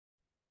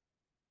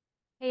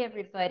Hey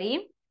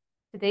everybody,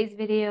 today's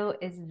video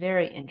is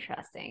very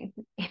interesting.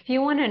 If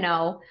you want to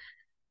know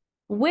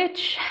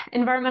which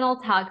environmental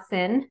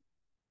toxin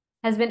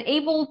has been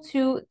able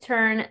to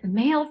turn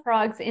male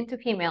frogs into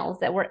females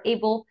that were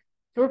able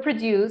to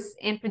reproduce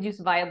and produce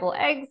viable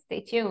eggs,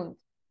 stay tuned.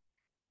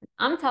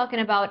 I'm talking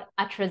about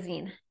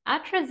atrazine.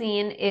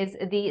 Atrazine is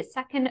the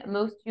second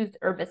most used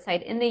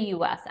herbicide in the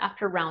US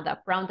after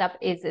Roundup. Roundup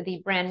is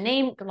the brand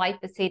name,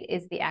 glyphosate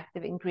is the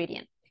active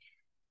ingredient.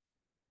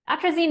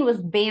 Atrazine was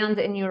banned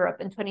in Europe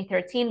in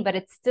 2013, but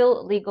it's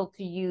still legal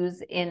to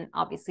use in,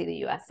 obviously, the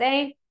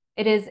USA.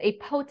 It is a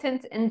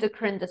potent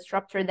endocrine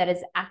disruptor that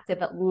is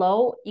active at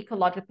low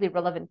ecologically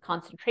relevant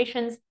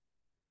concentrations,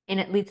 and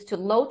it leads to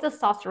low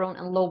testosterone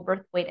and low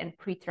birth weight and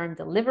preterm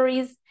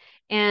deliveries.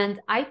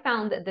 And I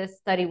found this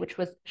study, which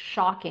was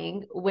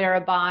shocking,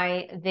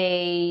 whereby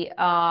they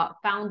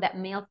found that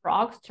male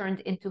frogs turned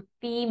into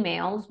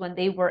females when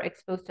they were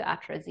exposed to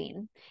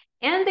atrazine.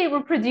 And they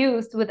were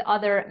produced with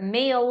other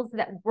males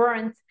that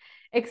weren't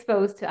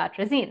exposed to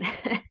atrazine.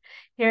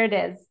 Here it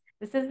is.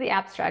 This is the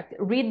abstract.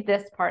 Read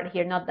this part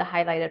here, not the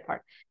highlighted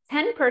part.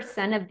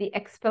 10% of the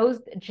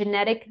exposed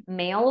genetic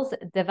males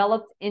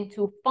developed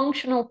into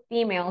functional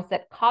females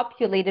that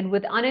copulated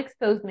with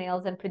unexposed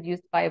males and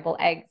produced viable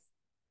eggs.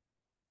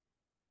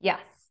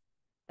 Yes,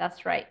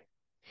 that's right.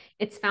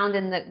 It's found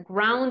in the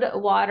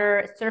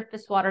groundwater,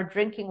 surface water,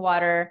 drinking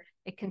water.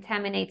 It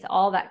contaminates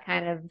all that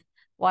kind of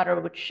water,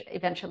 which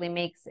eventually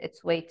makes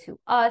its way to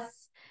us.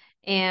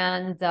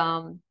 And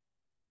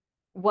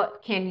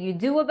what can you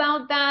do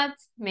about that?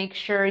 Make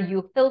sure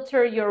you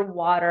filter your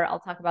water. I'll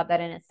talk about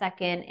that in a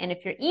second. And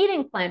if you're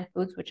eating plant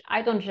foods, which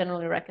I don't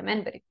generally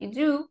recommend, but if you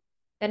do,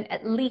 then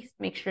at least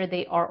make sure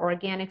they are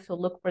organic. So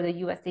look for the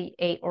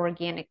USDA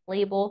organic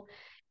label.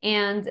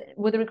 And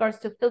with regards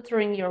to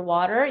filtering your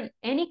water,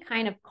 any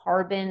kind of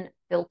carbon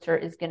filter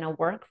is going to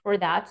work for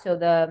that. So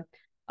the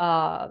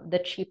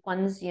cheap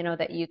ones, you know,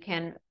 that you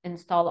can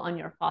install on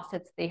your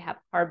faucets, they have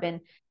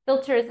carbon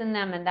filters in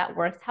them, and that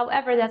works.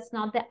 However, that's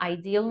not the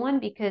ideal one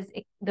because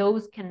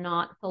those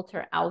cannot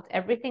filter out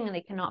everything, and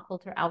they cannot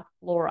filter out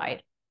fluoride.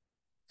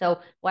 So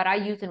what I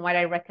use and what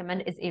I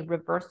recommend is a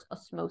reverse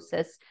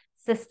osmosis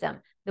system.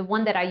 The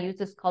one that I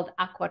use is called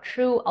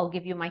AquaTrue. I'll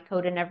give you my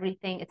code and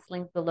everything. It's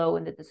linked below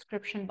in the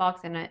description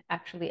box. And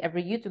actually,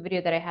 every YouTube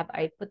video that I have,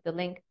 I put the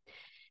link.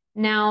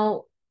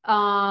 Now,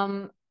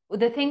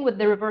 the thing with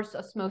the reverse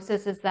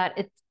osmosis is that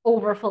it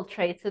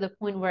overfiltrates to the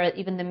point where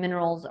even the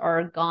minerals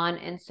are gone.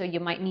 And so you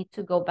might need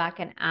to go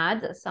back and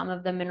add some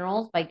of the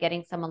minerals by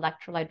getting some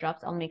electrolyte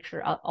drops. I'll make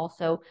sure I'll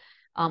also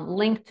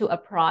link to a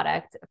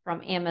product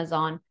from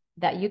Amazon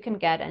that you can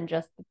get and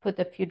just put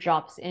a few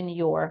drops in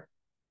your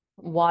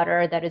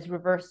water that is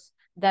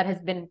that has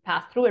been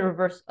passed through a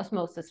reverse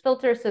osmosis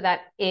filter so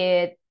that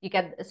you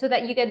get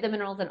the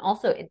minerals, and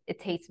also it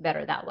tastes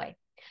better that way.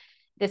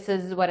 This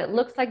is what it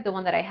looks like, the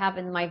one that I have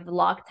in my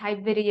vlog type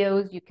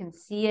videos. You can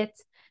see it.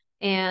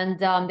 And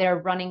they're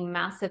running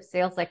massive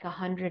sales, like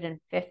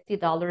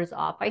 $150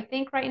 off, I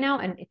think, right now.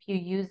 And if you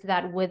use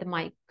that with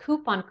my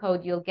coupon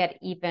code, you'll get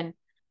even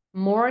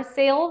more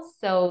sales.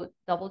 So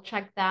double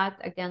check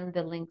that. Again,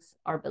 the links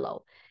are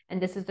below.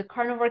 And this is the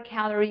Carnivore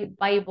Calorie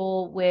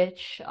Bible,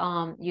 which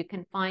you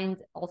can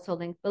find also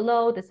linked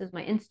below. This is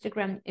my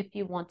Instagram if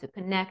you want to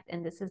connect.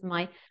 And this is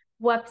my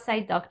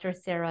website,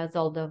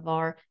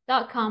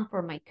 DRZALDIVAR.com,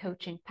 for my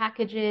coaching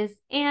packages.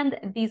 And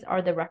these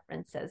are the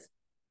references.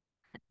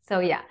 So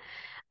yeah,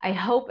 I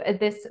hope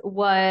this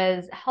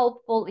was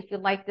helpful. If you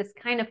like this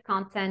kind of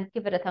content,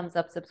 give it a thumbs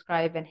up,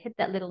 subscribe, and hit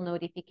that little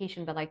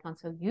notification bell icon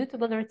so YouTube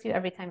alerts you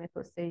every time I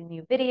post a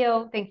new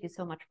video. Thank you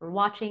so much for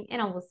watching,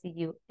 and I will see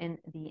you in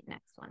the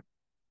next one.